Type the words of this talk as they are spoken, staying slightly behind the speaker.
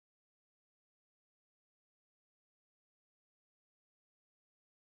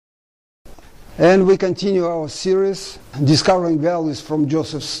And we continue our series, discovering values from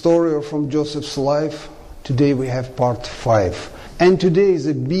Josef's story or from Josef's life. Today we have part 5. And today is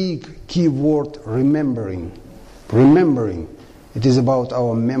a big key word, remembering. Remembering. It is about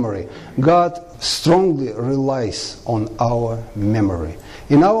our memory. God strongly relies on our memory.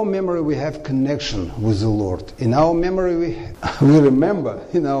 In our memory we have connection with the Lord. In our memory we remember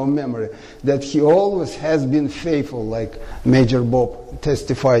in our memory that He always has been faithful, like Major Bob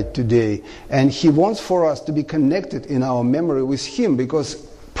testified today. And He wants for us to be connected in our memory with Him, because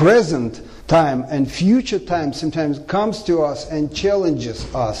present time and future time sometimes comes to us and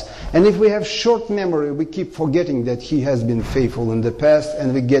challenges us. And if we have short memory, we keep forgetting that He has been faithful in the past,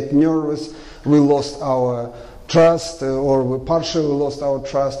 and we get nervous, we lost our trust, or we partially lost our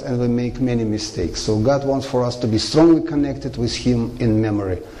trust, and we make many mistakes. So God wants for us to be strongly connected with Him in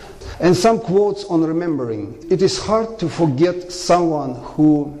memory. And some quotes on remembering. It is hard to forget someone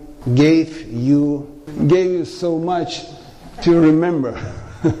who gave you so much to remember.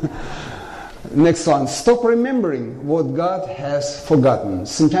 Next one. Stop remembering what God has forgotten.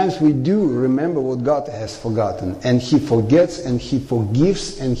 Sometimes we do remember what God has forgotten, and He forgets and He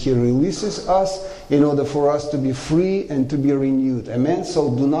forgives and He releases us in order for us to be free and to be renewed. Amen?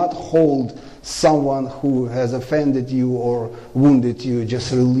 So do not hold someone who has offended you or wounded you.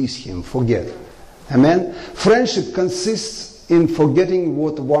 Just release him. Forget. Amen? Friendship consists in forgetting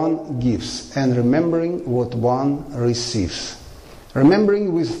what one gives and remembering what one receives.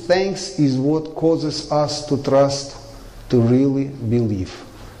 Remembering with thanks is what causes us to trust, to really believe.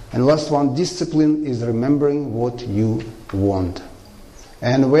 And last one, discipline is remembering what you want.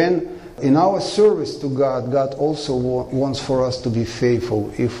 And when in our service to God, God also wants for us to be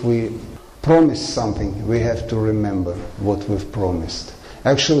faithful. If we promise something, we have to remember what we've promised.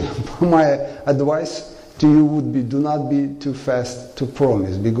 Actually, my advice to you would be, do not be too fast to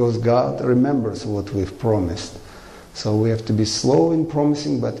promise, because God remembers what we've promised. So we have to be slow in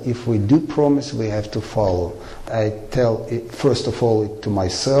promising, but if we do promise, we have to follow. I tell it, first of all, it to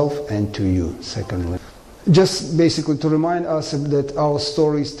myself and to you, secondly. Just basically to remind us that our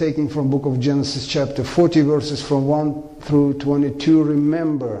story is taken from book of Genesis chapter 40, verses from 1 through 22.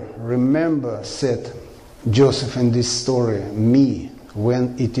 Remember, said Joseph in this story, me,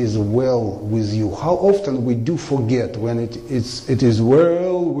 when it is well with you. How often we do forget when it is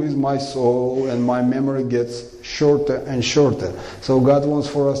well with my soul, and my memory gets shorter and shorter. So God wants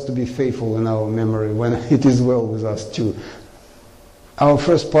for us to be faithful in our memory when it is well with us too. Our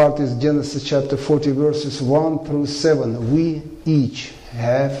first part is Genesis chapter 40, verses 1 through 7. We each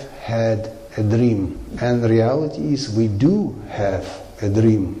have had a dream. And the reality is we do have a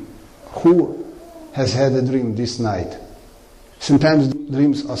dream. Who has had a dream this night? Sometimes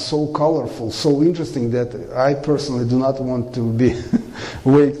dreams are so colorful, so interesting, that I personally do not want to be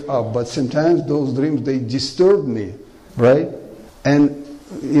waked up. But sometimes those dreams, they disturb me, right? And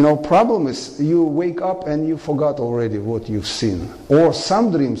problem is you wake up and you forgot already what you've seen. Or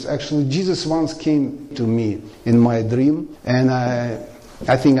some dreams, actually Jesus once came to me in my dream, and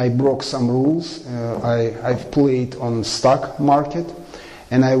I think I broke some rules. I've played on stock market,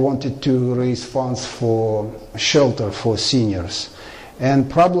 and I wanted to raise funds for shelter for seniors. And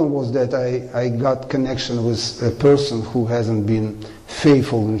problem was that I got connection with a person who hasn't been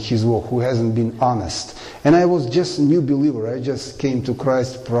faithful in his walk, who hasn't been honest. And I was just a new believer. I just came to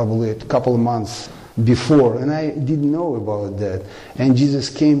Christ probably a couple of months before, and I didn't know about that. And Jesus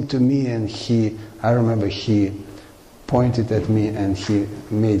came to me, and I remember he pointed at me and he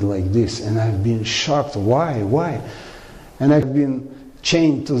made like this, and I've been shocked. Why? And I've been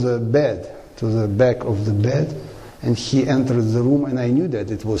chained to the bed, to the back of the bed, and he entered the room, and I knew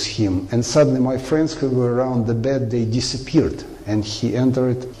that it was him. And suddenly my friends who were around the bed, they disappeared. And he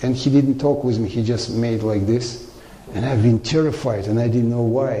entered, and he didn't talk with me, he just made like this. And I've been terrified, and I didn't know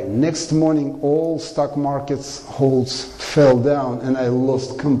why. Next morning, all stock markets holds fell down, and I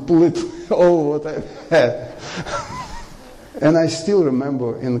lost completely all what I had. And I still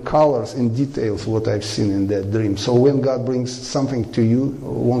remember in colors, in details, what I've seen in that dream. So when God brings something to you,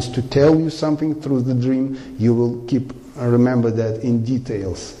 wants to tell you something through the dream, you will remember that in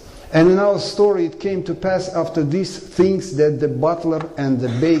details. And in our story, it came to pass after these things that the butler and the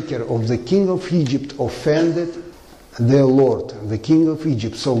baker of the king of Egypt offended their Lord, the king of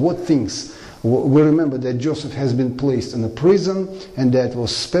Egypt. So what things? We remember that Joseph has been placed in a prison, and that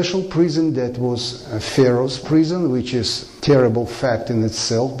was special prison, that was Pharaoh's prison, which is a terrible fact in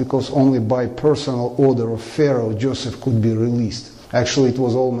itself, because only by personal order of Pharaoh Joseph could be released. Actually, it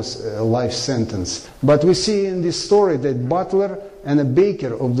was almost a life sentence. But we see in this story that butler and a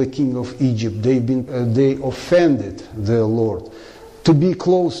baker of the king of Egypt, they offended their Lord. to be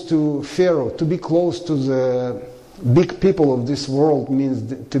close to Pharaoh, to be close to the big people of this world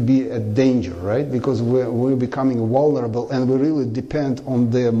means to be at danger, right? Because we're becoming vulnerable and we really depend on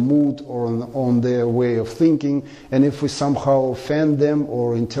their mood or on their way of thinking. And if we somehow offend them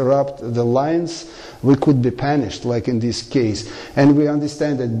or interrupt the lines, we could be punished, like in this case. And we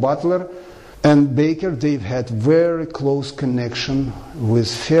understand that Butler and Baker, they've had very close connection with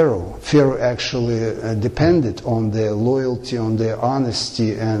Pharaoh. Pharaoh actually depended on their loyalty, on their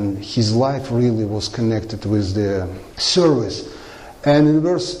honesty, and his life really was connected with their service. And in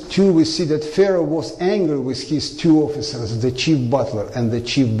verse 2 we see that Pharaoh was angry with his two officers, the chief butler and the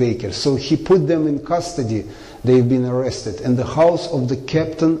chief baker. So he put them in custody. They've been arrested in the house of the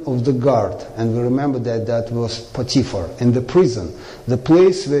captain of the guard. And we remember that that was Potiphar, in the prison, the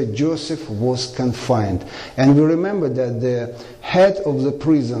place where Joseph was confined. And we remember that the head of the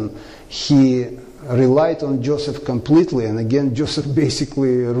prison, he relied on Joseph completely, and again Joseph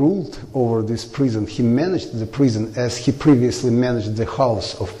basically ruled over this prison. He managed the prison as he previously managed the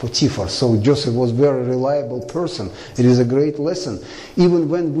house of Potiphar. So Joseph was a very reliable person. It is a great lesson. Even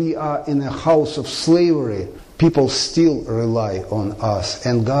when we are in a house of slavery, people still rely on us,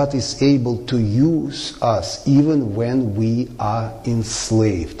 and God is able to use us even when we are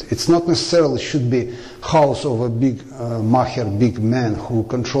enslaved. It's not necessarily should be house of a big maher, big man who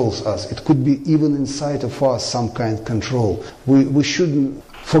controls us. It could be even inside of us some kind of control. We shouldn't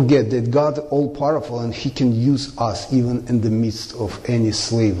forget that God is all-powerful and He can use us even in the midst of any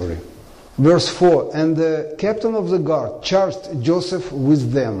slavery. Verse 4, and the captain of the guard charged Joseph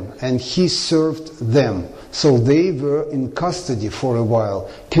with them, and he served them. So they were in custody for a while.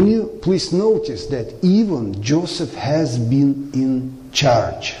 Can you please notice that even Joseph has been in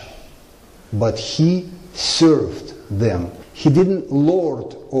charge, but he served them. He didn't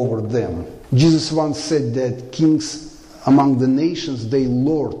lord over them. Jesus once said that kings among the nations, they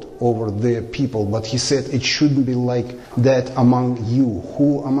lord over their people, but he said it shouldn't be like that among you.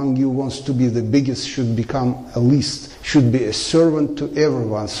 Who among you wants to be the biggest should become a least, should be a servant to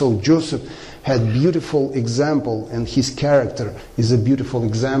everyone. So Joseph had beautiful example, and his character is a beautiful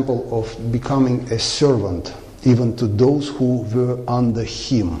example of becoming a servant, even to those who were under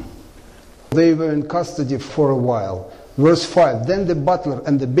him. They were in custody for a while. Verse 5, then the butler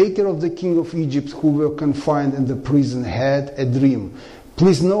and the baker of the king of Egypt who were confined in the prison had a dream.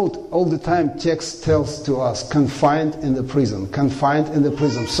 Please note, all the time text tells to us, confined in the prison, confined in the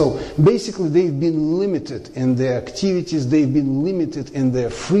prison. So basically they've been limited in their activities, they've been limited in their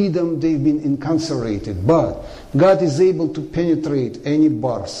freedom, they've been incarcerated. But God is able to penetrate any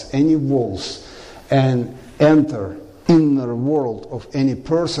bars, any walls, and enter inner world of any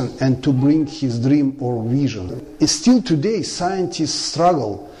person and to bring his dream or vision. Still today, scientists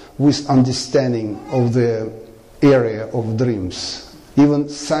struggle with understanding of the area of dreams. Even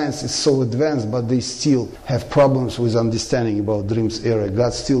science is so advanced, but they still have problems with understanding about dreams area.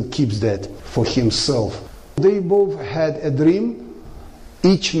 God still keeps that for himself. They both had a dream,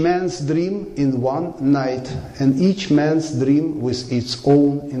 each man's dream in one night, and each man's dream with its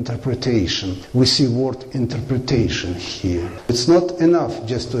own interpretation. We see word interpretation here. It's not enough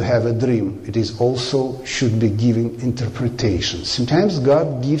just to have a dream. It is also should be giving interpretation. Sometimes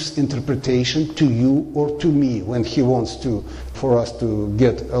God gives interpretation to you or to me when He wants to, for us to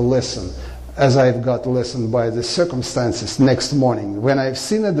get a lesson. As I've got a lesson by the circumstances next morning. When I've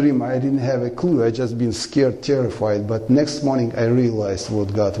seen a dream, I didn't have a clue. I just been scared, terrified. But next morning, I realized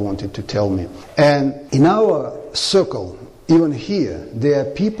what God wanted to tell me. And in our circle, even here, there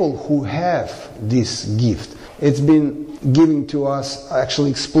are people who have this gift. It's been given to us,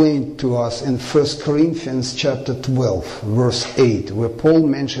 actually explained to us in 1 Corinthians chapter 12, verse 8, where Paul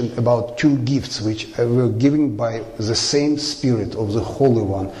mentioned about two gifts which were given by the same Spirit of the Holy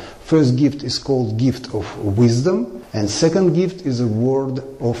One. First gift is called gift of wisdom, and second gift is a word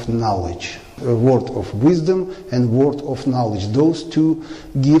of knowledge. A word of wisdom and word of knowledge. Those two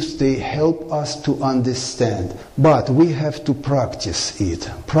gifts, they help us to understand. But we have to practice it.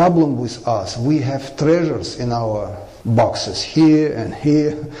 Problem with us, we have treasures in our boxes here and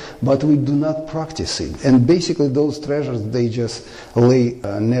here, but we do not practice it. And basically those treasures, they just lay,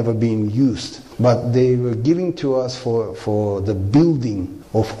 never being used. But they were given to us for the building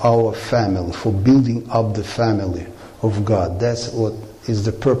of our family, for building up the family of God. That's what is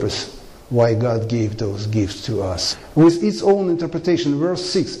the purpose why God gave those gifts to us. With its own interpretation, verse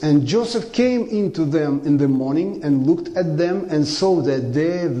 6, and Joseph came into them in the morning and looked at them and saw that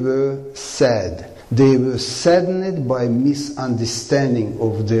they were sad. They were saddened by misunderstanding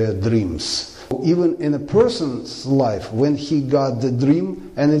of their dreams. Even in a person's life, when he got the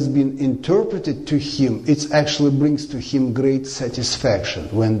dream and it's been interpreted to him, it actually brings to him great satisfaction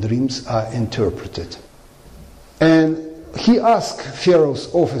when dreams are interpreted. And he asked Pharaoh's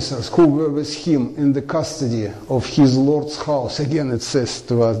officers who were with him in the custody of his Lord's house, again it says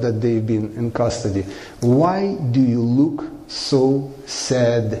to us that they've been in custody, "Why do you look so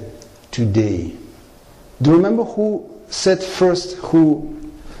sad today?" Do you remember who said first, who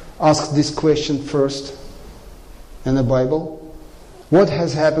asked this question first in the Bible? What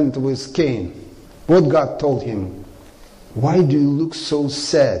has happened with Cain? What God told him? Why do you look so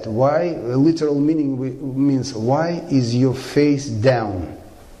sad? Why? Literal meaning means, why is your face down?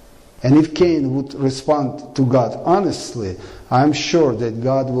 And if Cain would respond to God honestly, I'm sure that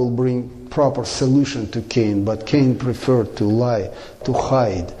God will bring proper solution to Cain, but Cain preferred to lie, to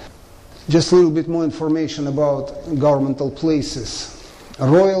hide. Just a little bit more information about governmental places.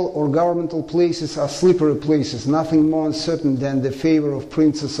 Royal or governmental places are slippery places, nothing more uncertain than the favor of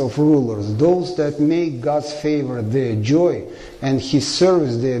princes of rulers. Those that make God's favor their joy and His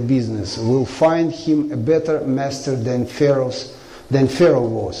service their business will find Him a better master than Pharaoh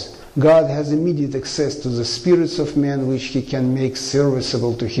was. God has immediate access to the spirits of men which He can make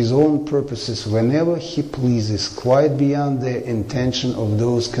serviceable to His own purposes whenever He pleases, quite beyond the intention of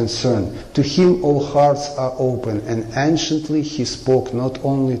those concerned. To Him all hearts are open, and anciently He spoke not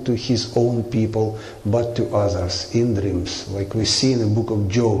only to His own people, but to others in dreams, like we see in the book of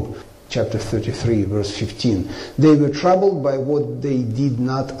Job, chapter 33, verse 15. They were troubled by what they did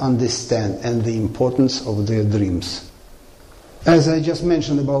not understand and the importance of their dreams. As I just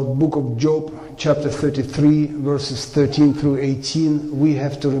mentioned about book of Job, chapter 33, verses 13 through 18, we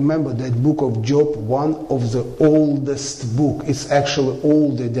have to remember that book of Job, one of the oldest book. It's actually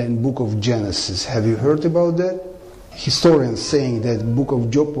older than book of Genesis. Have you heard about that? Historians saying that book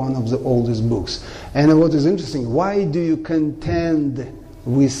of Job, one of the oldest books. And what is interesting, why do you contend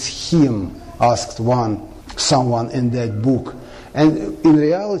with him? Asked someone in that book. And in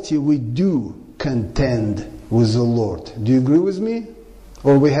reality, we do contend with the Lord. Do you agree with me?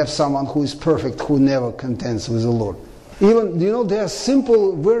 Or we have someone who is perfect, who never contends with the Lord? Even, there are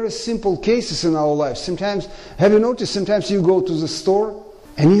simple, very simple cases in our lives. Sometimes, have you noticed, sometimes you go to the store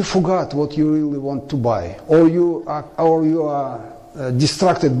and you forgot what you really want to buy. Or you are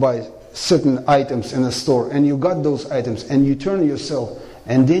distracted by certain items in a store and you got those items and you turn yourself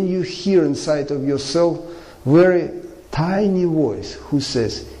and then you hear inside of yourself very tiny voice who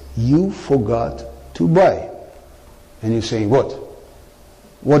says, "You forgot to buy." And you're saying, what?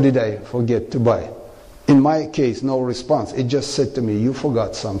 What did I forget to buy? In my case, no response. It just said to me, "You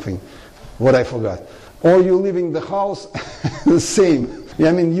forgot something." What I forgot? Or you're leaving the house, the same.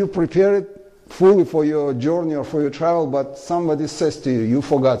 You prepare it fully for your journey or for your travel, but somebody says to you, "You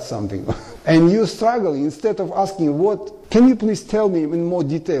forgot something." And you're struggling. Instead of asking, can you please tell me in more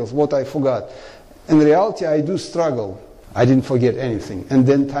details what I forgot? In reality, I do struggle. I didn't forget anything. And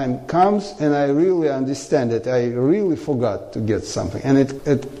then time comes and I really understand that I really forgot to get something. And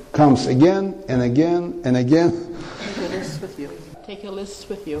it comes again and again and again. Take your list with you. Take your list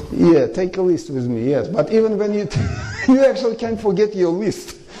with you. Yeah, take a list with me, yes. But even when you actually can't forget your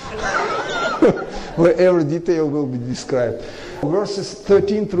list. Where every detail will be described. Verses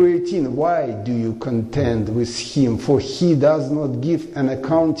 13 through 18. Why do you contend with him? For he does not give an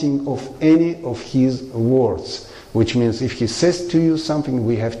accounting of any of his words. Which means if he says to you something,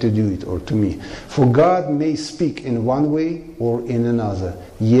 we have to do it, or to me. For God may speak in one way or in another,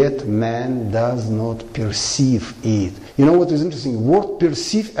 yet man does not perceive it. You know what is interesting? Word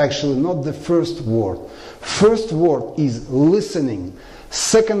perceive, actually not the first word. First word is listening.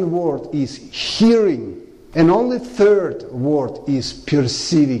 Second word is hearing. And only third word is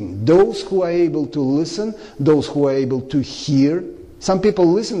perceiving. Those who are able to listen, those who are able to hear. Some people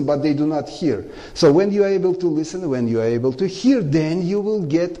listen, but they do not hear. So when you are able to listen, when you are able to hear, then you will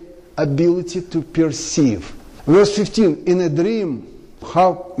get ability to perceive. Verse 15, in a dream,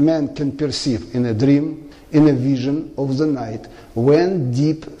 how man can perceive? In a dream, in a vision of the night, when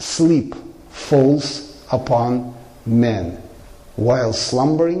deep sleep falls upon men, while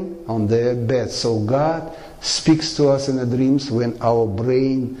slumbering on their bed. So God speaks to us in the dreams when our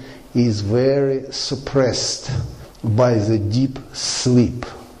brain is very suppressed by the deep sleep.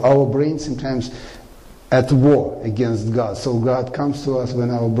 Our brain sometimes at war against God. So God comes to us when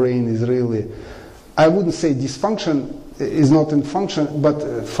our brain is really, I wouldn't say dysfunction is not in function,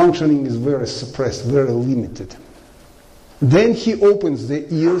 but functioning is very suppressed, very limited. Then he opens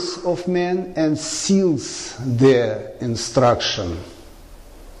the ears of men and seals their instruction.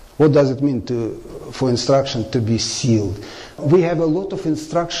 What does it mean for instruction to be sealed? We have a lot of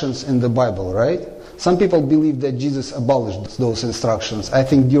instructions in the Bible, right? Some people believe that Jesus abolished those instructions. I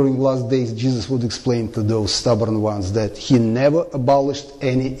think during last days Jesus would explain to those stubborn ones that he never abolished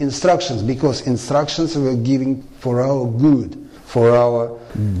any instructions, because instructions were given for our good, for our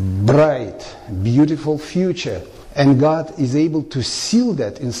bright, beautiful future. And God is able to seal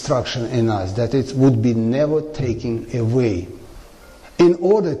that instruction in us, that it would be never taken away. In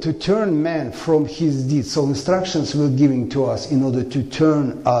order to turn man from his deeds, so instructions were given to us in order to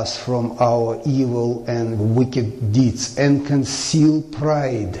turn us from our evil and wicked deeds and conceal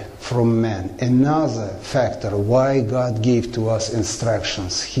pride from man. Another factor why God gave to us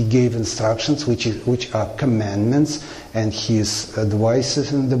instructions. He gave instructions which are commandments and his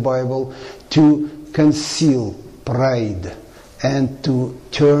advices in the Bible to conceal pride and to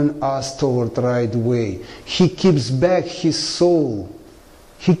turn us toward the right way. He keeps back his soul.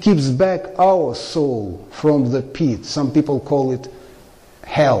 He keeps back our soul from the pit. Some people call it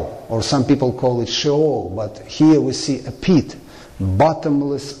hell, or some people call it Sheol, but here we see a pit,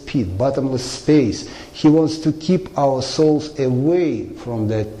 bottomless pit, bottomless space. He wants to keep our souls away from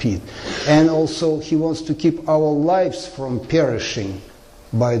that pit. And also he wants to keep our lives from perishing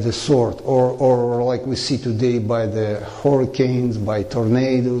by the sword, or like we see today, by the hurricanes, by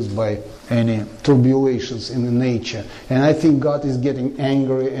tornadoes, by any tribulations in the nature. And I think God is getting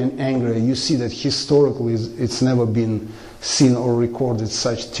angrier and angrier. You see that historically it's never been seen or recorded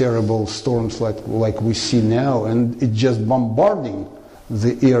such terrible storms like we see now, and it's just bombarding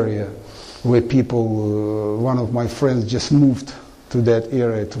the area where people, one of my friends just moved to that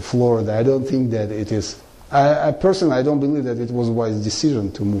area, to Florida. I don't think that it is, I personally, I don't believe that it was a wise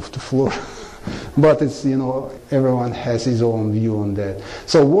decision to move to Florida. But it's, everyone has his own view on that.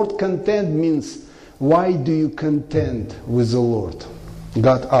 So word content means, why do you contend with the Lord?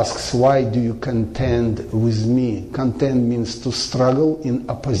 God asks, why do you contend with me? Contend means to struggle in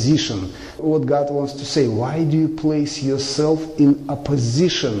opposition. What God wants to say, why do you place yourself in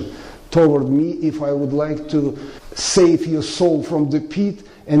opposition toward me if I would like to save your soul from the pit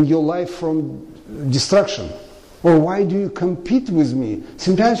and your life from destruction? Or why do you compete with me?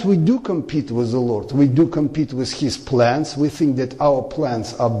 Sometimes we do compete with the Lord. We do compete with his plans. We think that our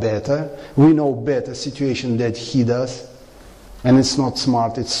plans are better. We know better situation than he does. And it's not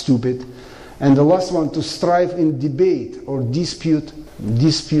smart, it's stupid. And the last one, to strive in debate or dispute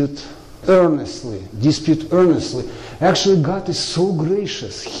earnestly. Dispute earnestly. Actually, God is so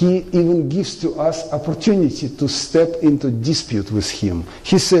gracious. He even gives to us opportunity to step into dispute with him.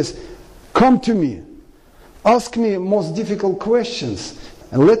 He says, come to me. Ask me most difficult questions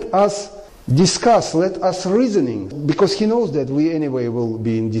and let us discuss, let us reasoning, because he knows that we anyway will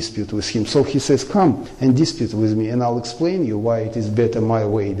be in dispute with him. So he says, come and dispute with me and I'll explain you why it is better my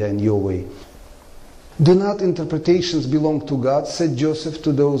way than your way. Do not interpretations belong to God, said Joseph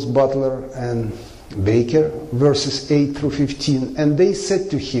to those butler and baker, verses 8 through 15. And they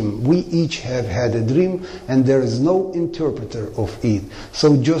said to him, we each have had a dream, and there is no interpreter of it.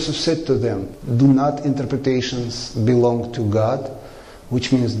 So Joseph said to them, do not interpretations belong to God,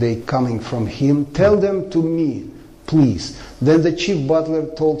 which means they coming from him? Tell them to me, please. Then the chief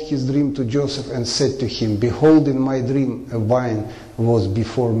butler told his dream to Joseph and said to him, behold, in my dream a vine was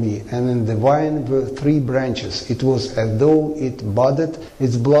before me, and in the vine were 3 branches. It was as though it budded,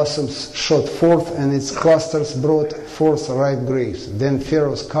 its blossoms shot forth, and its clusters brought forth ripe grapes. Then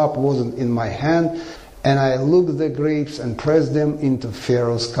Pharaoh's cup wasn't in my hand, and I looked the grapes and pressed them into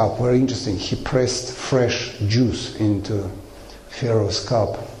Pharaoh's cup. Very interesting. He pressed fresh juice into Pharaoh's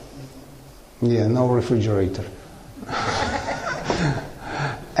cup. Yeah, no refrigerator.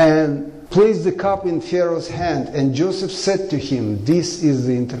 And placed the cup in Pharaoh's hand, and Joseph said to him, this is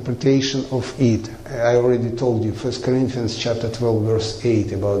the interpretation of it. I already told you, 1 Corinthians chapter 12, verse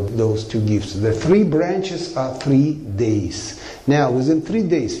 8, about those 2 gifts. The 3 branches are 3 days. Now, within 3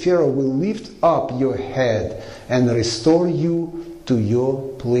 days, Pharaoh will lift up your head and restore you to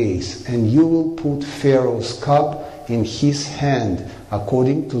your place, and you will put Pharaoh's cup in his hand,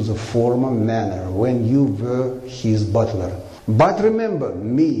 according to the former manner, when you were his butler. But remember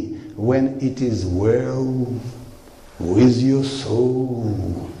me when it is well with your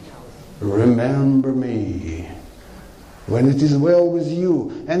soul. Remember me when it is well with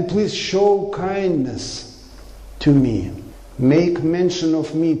you. And please show kindness to me. Make mention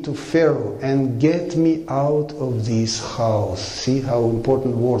of me to Pharaoh and get me out of this house. See how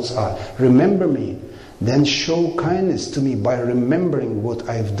important words are. Remember me. Then show kindness to me by remembering what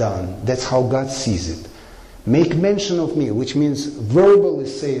I've done. That's how God sees it. Make mention of me, which means verbally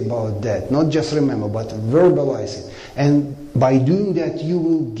say about that. Not just remember, but verbalize it. And by doing that, you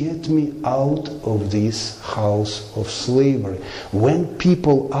will get me out of this house of slavery. When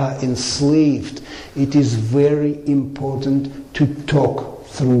people are enslaved, it is very important to talk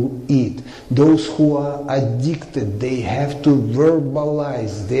through it. Those who are addicted, they have to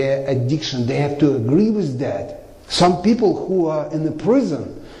verbalize their addiction. They have to agree with that. Some people who are in the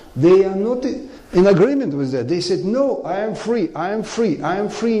prison, they are not in agreement with that. They said, no, I am free, I am free, I am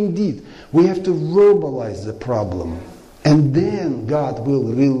free indeed. We have to verbalize the problem. And then God will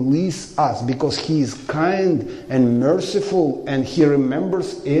release us, because He is kind and merciful, and He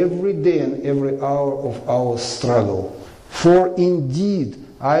remembers every day and every hour of our struggle. For indeed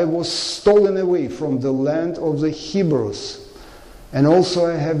I was stolen away from the land of the Hebrews, and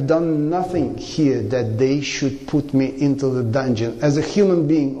also I have done nothing here that they should put me into the dungeon. As a human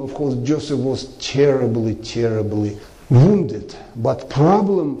being, of course, Joseph was terribly, terribly wounded. But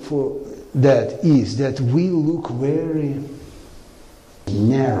problem for that is that we look very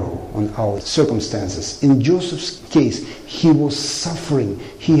narrow on our circumstances. In Joseph's case, he was suffering.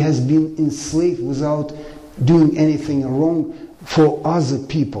 He has been enslaved without doing anything wrong for other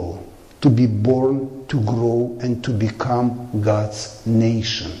people to be born, to grow, and to become God's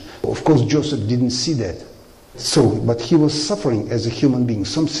nation. Of course, Joseph didn't see that. But he was suffering as a human being.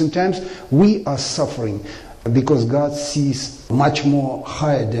 Sometimes we are suffering because God sees much more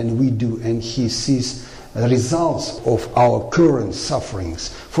higher than we do, and He sees results of our current sufferings.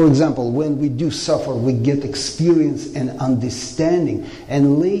 For example, when we do suffer, we get experience and understanding,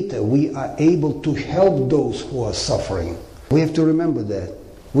 and later we are able to help those who are suffering. We have to remember that.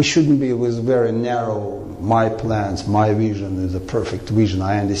 We shouldn't be with very narrow, my plans, my vision is a perfect vision.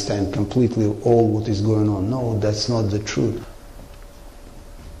 I understand completely all what is going on. No, that's not the truth.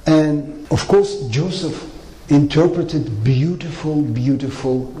 And of course, Joseph interpreted beautiful,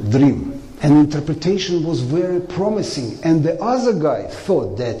 beautiful dream. And interpretation was very promising. And the other guy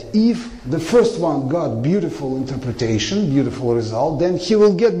thought that if the first one got beautiful interpretation, beautiful result, then he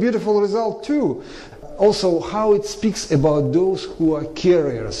will get beautiful result too. Also, how it speaks about those who are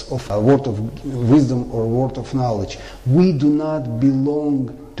carriers of a word of wisdom or word of knowledge. We do not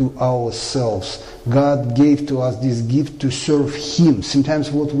belong to ourselves. God gave to us this gift to serve Him. Sometimes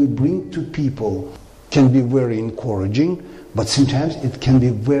what we bring to people can be very encouraging, but sometimes it can be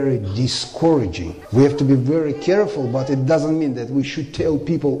very discouraging. We have to be very careful, but it doesn't mean that we should tell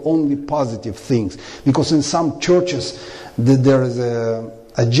people only positive things. Because in some churches there is an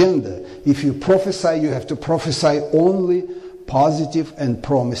agenda. If you prophesy, you have to prophesy only positive and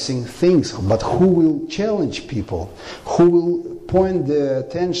promising things. But who will challenge people? Who will point the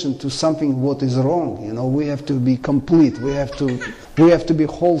attention to something what is wrong? We have to be complete. We have to be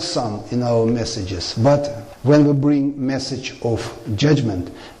wholesome in our messages. But when we bring message of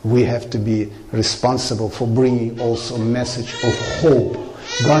judgment, we have to be responsible for bringing also message of hope.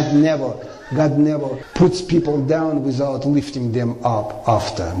 God never puts people down without lifting them up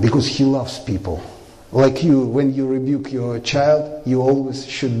after, because He loves people. Like you, when you rebuke your child, you always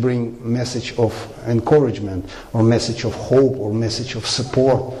should bring message of encouragement, or message of hope, or message of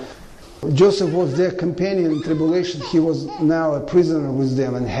support. Joseph was their companion in tribulation. He was now a prisoner with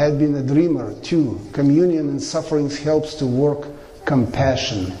them and had been a dreamer too. Communion in sufferings helps to work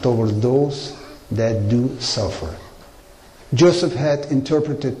compassion towards those that do suffer. Joseph had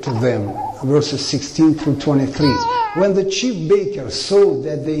interpreted to them, verses 16 through 23. When the chief baker saw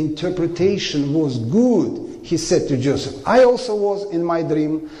that the interpretation was good, he said to Joseph, I also was in my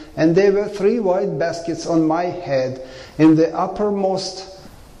dream, and there were 3 white baskets on my head. In the uppermost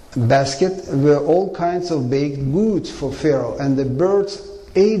basket were all kinds of baked goods for Pharaoh, and the birds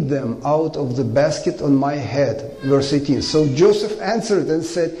ate them out of the basket on my head. Verse 18. So Joseph answered and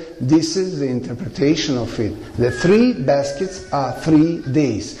said, this is the interpretation of it. The 3 baskets are 3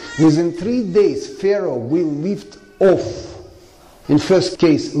 days. Within 3 days Pharaoh will lift off. In first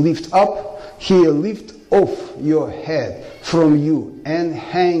case, lift up. Here, lift off your head from you and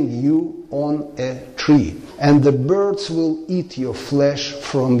hang you on a tree. And the birds will eat your flesh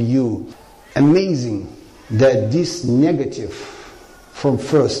from you. Amazing that this negative, from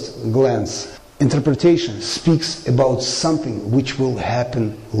first glance, interpretation speaks about something which will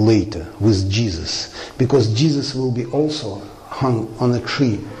happen later with Jesus. Because Jesus will be also hung on a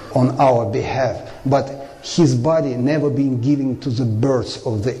tree on our behalf. But His body never been given to the birds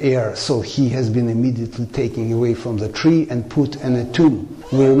of the air, so He has been immediately taken away from the tree and put in a tomb.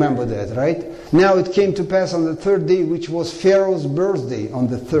 We remember that, right? Now it came to pass on the 3rd day, which was Pharaoh's birthday, on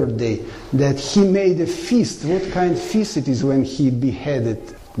the 3rd day, that he made a feast. What kind of feast it is when he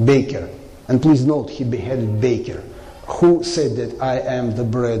beheaded baker? And please note, he beheaded baker. Who said that I am the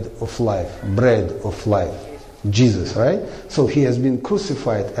bread of life? Bread of life. Jesus, right? So he has been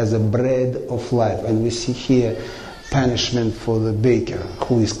crucified as a bread of life. And we see here punishment for the baker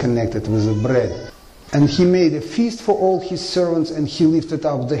who is connected with the bread. And he made a feast for all his servants, and he lifted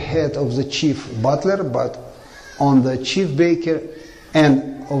up the head of the chief butler, but on the chief baker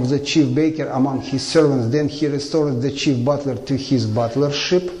and of the chief baker among his servants. Then he restored the chief butler to his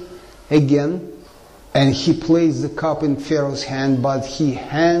butlership again, and he placed the cup in Pharaoh's hand, but he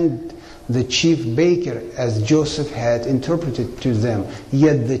handed the chief baker as Joseph had interpreted to them.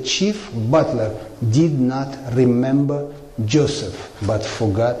 Yet the chief butler did not remember Joseph, but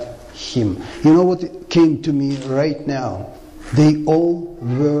forgot him. You know what came to me right now? They all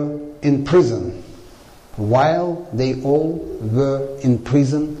were in prison. While they all were in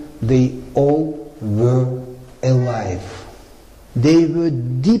prison, they all were alive. They were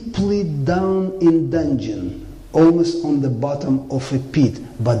deeply down in dungeon, almost on the bottom of a pit,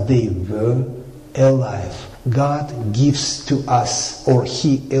 but they were alive. God gives to us, or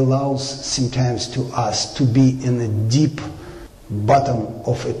He allows sometimes to us, to be in a deep bottom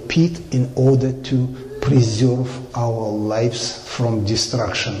of a pit in order to preserve our lives from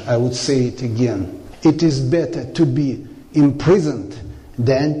destruction. I would say it again. It is better to be imprisoned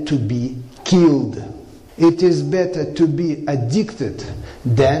than to be killed. It is better to be addicted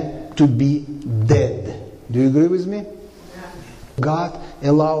than to be dead. Do you agree with me? God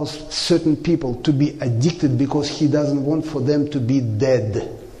allows certain people to be addicted because He doesn't want for them to be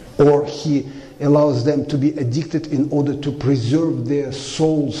dead. Or He allows them to be addicted in order to preserve their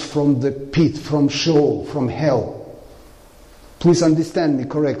souls from the pit, from Sheol, from hell. Please understand me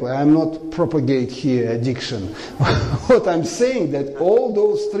correctly. I'm not propagate here addiction. What I'm saying that all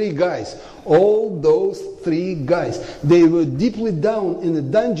those three guys, they were deeply down in a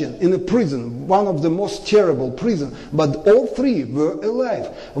dungeon, in a prison, one of the most terrible prison, but all three were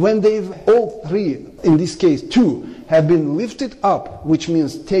alive. When all three, in this case two, have been lifted up, which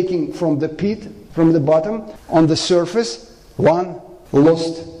means taking from the pit, from the bottom, on the surface, one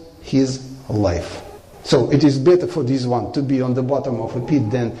lost his life. So it is better for this one to be on the bottom of a pit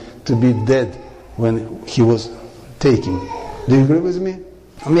than to be dead when he was taken. Do you agree with me?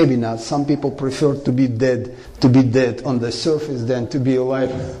 Or maybe not. Some people prefer to be dead on the surface than to be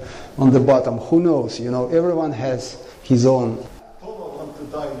alive on the bottom. Who knows? You know, everyone has his own.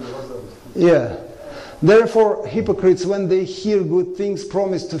 Yeah. Therefore, hypocrites, when they hear good things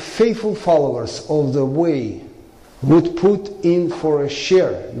promised to faithful followers of the way, would put in for a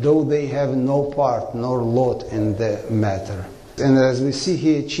share, though they have no part nor lot in the matter. And as we see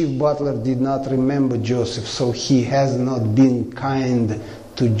here, chief butler did not remember Joseph, so he has not been kind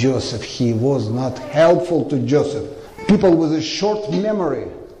to Joseph. He was not helpful to Joseph. People with a short memory,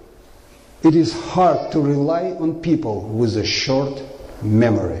 it is hard to rely on people with a short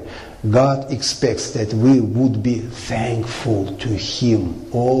memory. God expects that we would be thankful to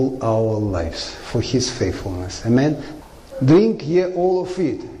Him all our lives for His faithfulness. Amen? Drink ye all of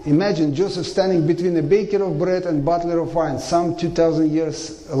it. Imagine Joseph standing between a baker of bread and butler of wine. Some 2,000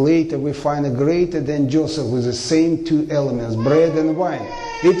 years later we find a greater than Joseph with the same two elements, bread and wine.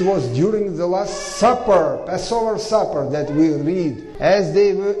 It was during the Last Supper, Passover supper, that we read. As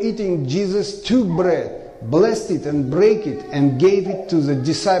they were eating, Jesus took bread, blessed it and break it and gave it to the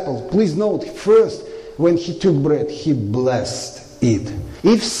disciples. Please note, first when He took bread, He blessed it.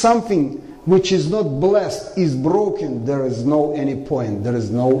 If something which is not blessed is broken, there is no any point, there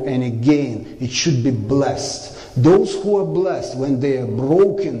is no any gain. It should be blessed. Those who are blessed, when they are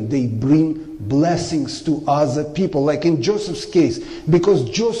broken, they bring blessings to other people. Like in Joseph's case, because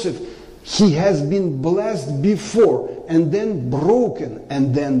Joseph, he has been blessed before and then broken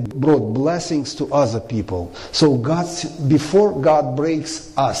and then brought blessings to other people. So before God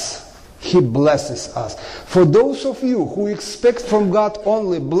breaks us, He blesses us. For those of you who expect from God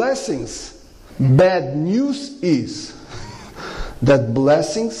only blessings, bad news is that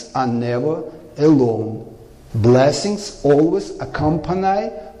blessings are never alone. Blessings always accompany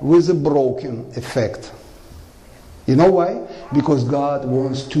with a broken effect. You know why? Because God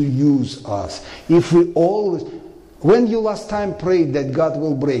wants to use us. If we always... When you last time prayed that God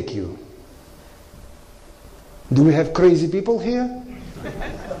will break you? Do we have crazy people here?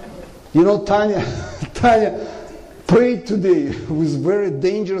 You know, Tanya prayed today with very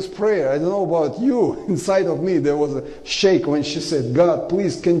dangerous prayer. I don't know about you. Inside of me there was a shake when she said, God,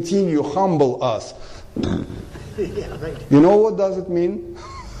 please continue, humble us. Yeah, right. You know what does it mean?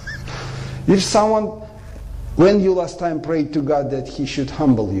 If someone, when you last time prayed to God that He should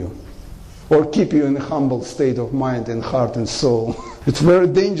humble you? or keep you in a humble state of mind and heart and soul. It's very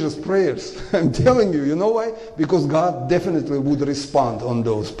dangerous prayers. I'm telling you. You know why? Because God definitely would respond on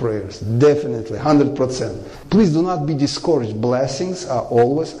those prayers. Definitely, 100%. Please do not be discouraged. Blessings are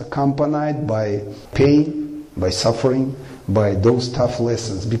always accompanied by pain, by suffering, by those tough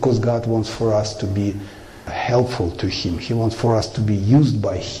lessons, because God wants for us to be helpful to Him. He wants for us to be used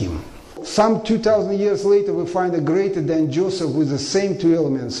by Him. Some 2,000 years later, we find a greater than Joseph with the same two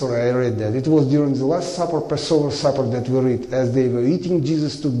elements. Sorry, I read that. It was during the Last Supper, Passover supper, that we read. As they were eating,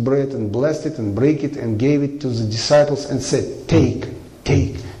 Jesus took bread and blessed it and brake it and gave it to the disciples and said, take,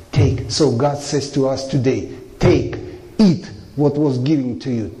 take, take. So God says to us today, take, eat what was given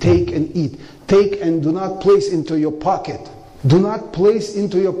to you. Take and eat. Take and do not place into your pocket. Do not place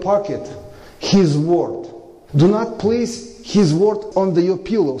into your pocket His word. Do not place His word under your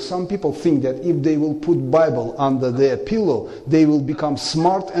pillow. Some people think that if they will put Bible under their pillow, they will become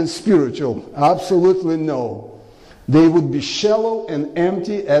smart and spiritual. Absolutely no. They would be shallow and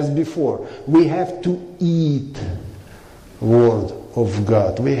empty as before. We have to eat Word of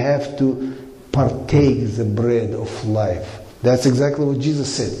God. We have to partake the bread of life. That's exactly what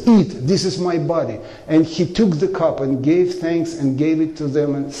Jesus said. Eat, this is my body. And He took the cup and gave thanks and gave it to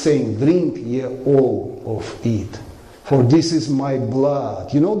them, and saying, drink ye all of it. For this is my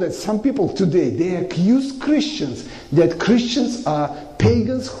blood. You know that some people today, they accuse Christians that Christians are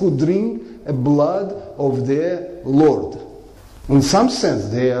pagans who drink the blood of their Lord. In some sense,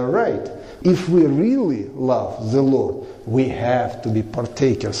 they are right. If we really love the Lord, we have to be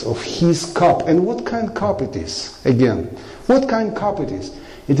partakers of His cup. And what kind of cup it is? Again, what kind of cup it is?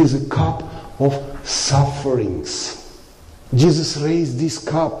 It is a cup of sufferings. Jesus raised this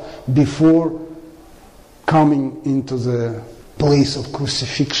cup before coming into the place of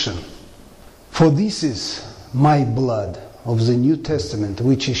crucifixion. For this is my blood of the New Testament,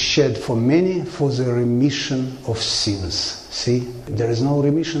 which is shed for many for the remission of sins. See, there is no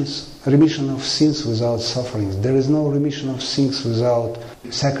remission of sins without sufferings. There is no remission of sins without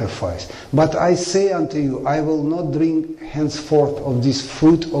sacrifice. But I say unto you, I will not drink henceforth of this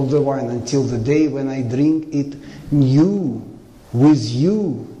fruit of the vine until the day when I drink it new with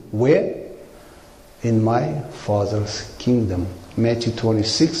you. Where? In my Father's kingdom. Matthew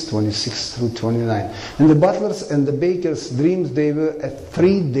 26 through 29. And the butler's and the baker's dreams, they were a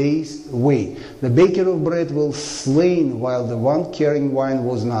 3 days way. The baker of bread was slain, while the one carrying wine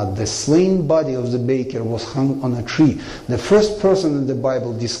was not. The slain body of the baker was hung on a tree. The first person in the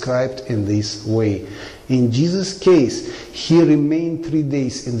Bible described in this way. In Jesus' case, He remained 3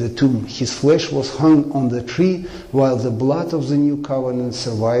 days in the tomb. His flesh was hung on the tree, while the blood of the new covenant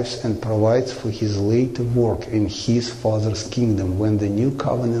survives and provides for His later work in His Father's kingdom when the new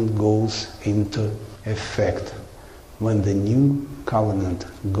covenant goes into effect. When the new covenant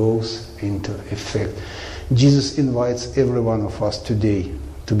goes into effect. Jesus invites every one of us today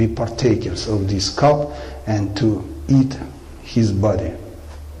to be partakers of this cup and to eat His body.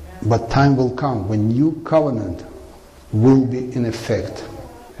 But time will come when new covenant will be in effect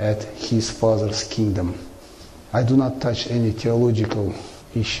at His Father's kingdom. I do not touch any theological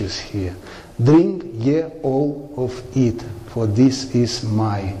issues here. Drink ye all of it, for this is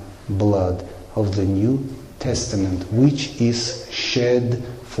my blood of the New Testament, which is shed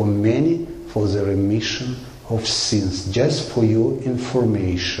for many for the remission of sins. Just for your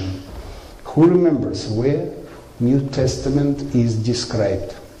information. Who remembers where New Testament is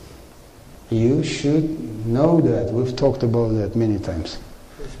described? You should know that. We've talked about that many times.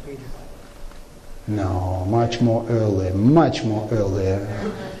 No, much more earlier.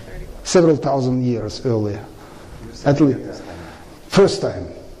 Several thousand years earlier. At least. First time.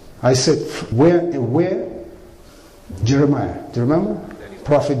 I said, where? Jeremiah. Do you remember?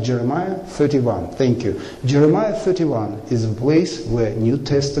 Prophet Jeremiah 31. Thank you. Jeremiah 31 is a place where New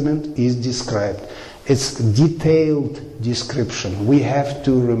Testament is described. It's detailed description. We have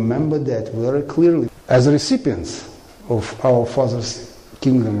to remember that very clearly. As recipients of our Father's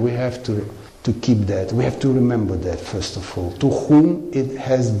kingdom, we have to keep that. We have to remember that, first of all. To whom it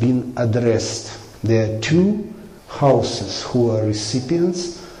has been addressed. There are 2 houses who are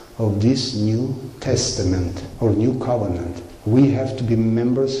recipients of this New Testament or New Covenant. We have to be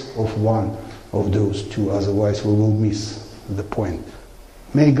members of one of those 2, otherwise we will miss the point.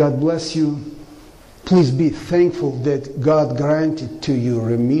 May God bless you. Please be thankful that God granted to you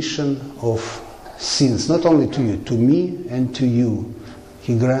remission of sins. Not only to you, to me and to you.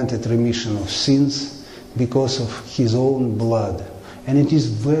 He granted remission of sins because of His own blood. And it is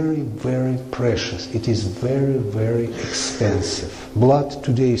very, very precious. It is very, very expensive. Blood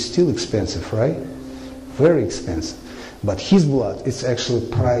today is still expensive, right? Very expensive. But His blood is actually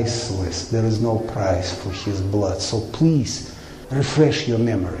priceless. There is no price for His blood. So please, refresh your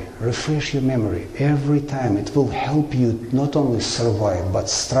memory. Refresh your memory. Every time it will help you not only survive, but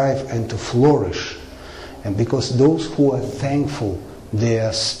strive and to flourish. And because those who are thankful, they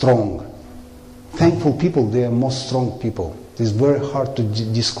are strong. Thankful people, they are most strong people. It is very hard to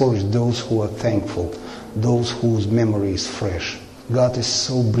discourage those who are thankful, those whose memory is fresh. God is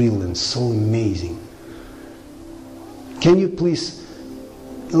so brilliant, so amazing. Can you please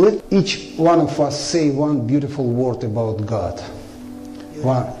let each one of us say one beautiful word about God?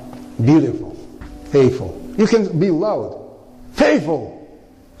 One. Beautiful. Faithful. You can be loud. Faithful.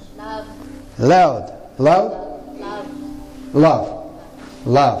 Love. Loud. Loud? Love. Love.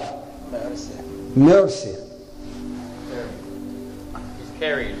 Love. Mercy. Mercy. He's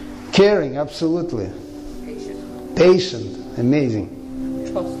caring. Caring, absolutely. Patient. Patient. Amazing.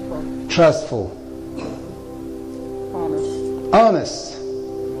 Trustful. Trustful. Honest. Honest.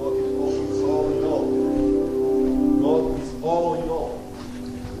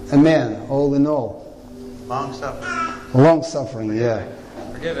 Amen. All in all. Long suffering. Long suffering, yeah.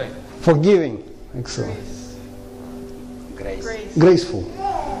 Forgiving. Forgiving. Excellent. Grace. Grace. Graceful.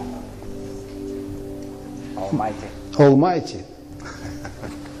 Almighty. Almighty.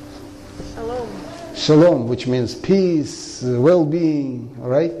 Shalom. Shalom, which means peace, well-being,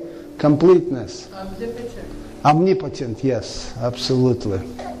 right? Completeness. Omnipotent. Omnipotent, yes, absolutely.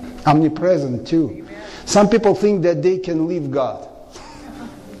 Omnipresent too. Some people think that they can leave God.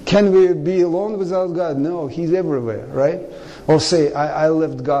 Can we be alone without God? No, He's everywhere, right? Or say, I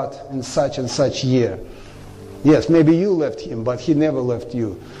left God in such and such year. Yes, maybe you left Him, but He never left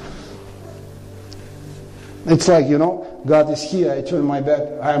you. It's like, God is here, I turn my back,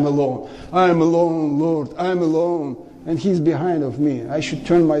 I'm alone. I'm alone, Lord, I'm alone. And He's behind of me. I should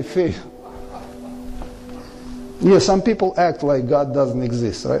turn my face. Yeah, some people act like God doesn't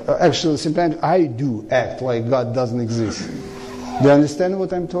exist, right? Actually, sometimes I do act like God doesn't exist. Do you understand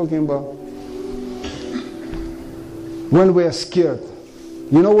what I'm talking about? When we are scared,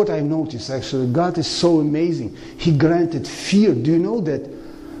 you know what I noticed actually? God is so amazing. He granted fear. Do you know that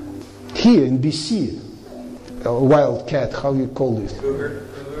here in BC, a wild cat, how you call this? Cougar.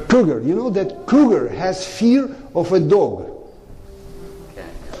 Cougar. You know that cougar has fear of a dog. Okay.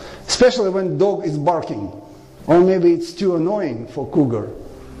 Especially when dog is barking. Or maybe it's too annoying for cougar.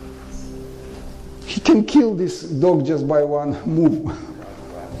 He can kill this dog just by one move.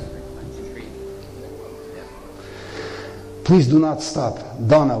 Please do not stop.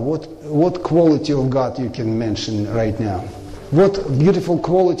 Donna, what quality of God you can mention right now? What beautiful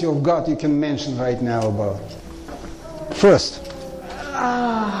quality of God you can mention right now about? First.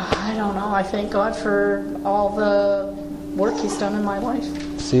 I don't know. I thank God for all the work He's done in my life.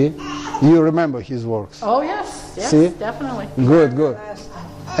 See? You remember His works. Oh, yes. Yes, See? definitely. Good, good.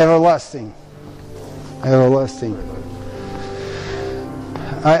 Everlasting. Everlasting.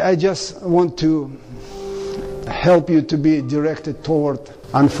 I just want to help you to be directed toward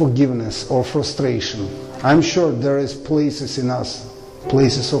unforgiveness or frustration. I'm sure there is places in us,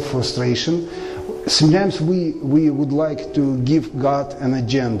 places of frustration. Sometimes we would like to give God an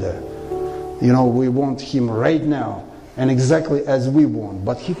agenda. We want Him right now and exactly as we want.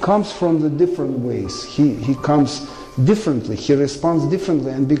 But He comes from the different ways. He comes differently. He responds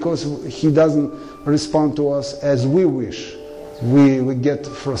differently. And because He doesn't respond to us as we wish, we get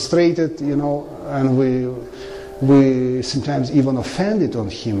frustrated, and we sometimes even offended on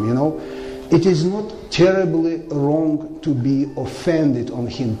Him, It is not terribly wrong to be offended on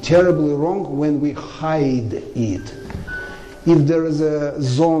Him. Terribly wrong when we hide it. If there is a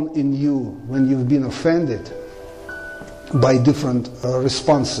zone in you when you've been offended by different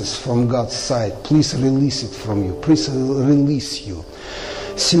responses from God's side, please release it from you. Please release you.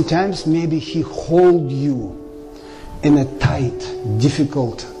 Sometimes maybe He hold you in a tight,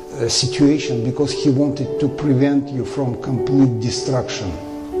 difficult situation because He wanted to prevent you from complete destruction.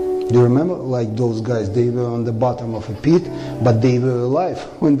 Do you remember? Like those guys, they were on the bottom of a pit, but they were alive.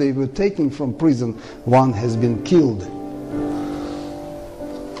 When they were taken from prison, one has been killed.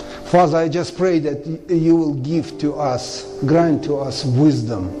 Father, I just pray that You will give to us, grant to us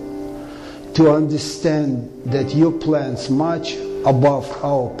wisdom to understand that Your plans much above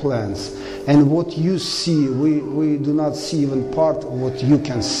our plans. And what You see, we do not see even part of what You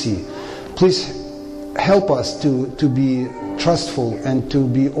can see. Please help us to be trustful and to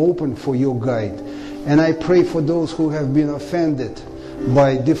be open for Your guide. And I pray for those who have been offended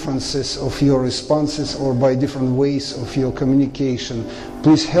by differences of Your responses or by different ways of Your communication.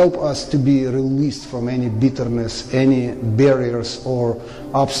 Please help us to be released from any bitterness, any barriers or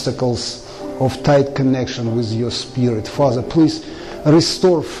obstacles of tight connection with your Spirit. Father, please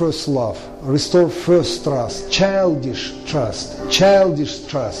restore first love, restore first trust, childish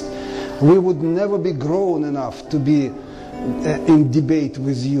trust. We would never be grown enough to be in debate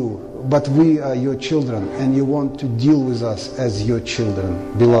with you, but we are your children, and you want to deal with us as your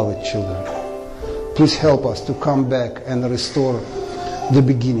children, beloved children. Please help us to come back and restore the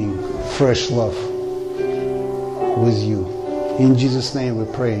beginning, fresh love with you. In Jesus' name we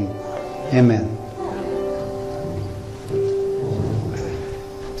pray. Amen.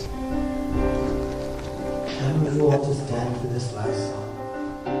 And we will all just stand for this last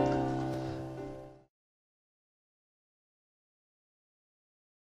song.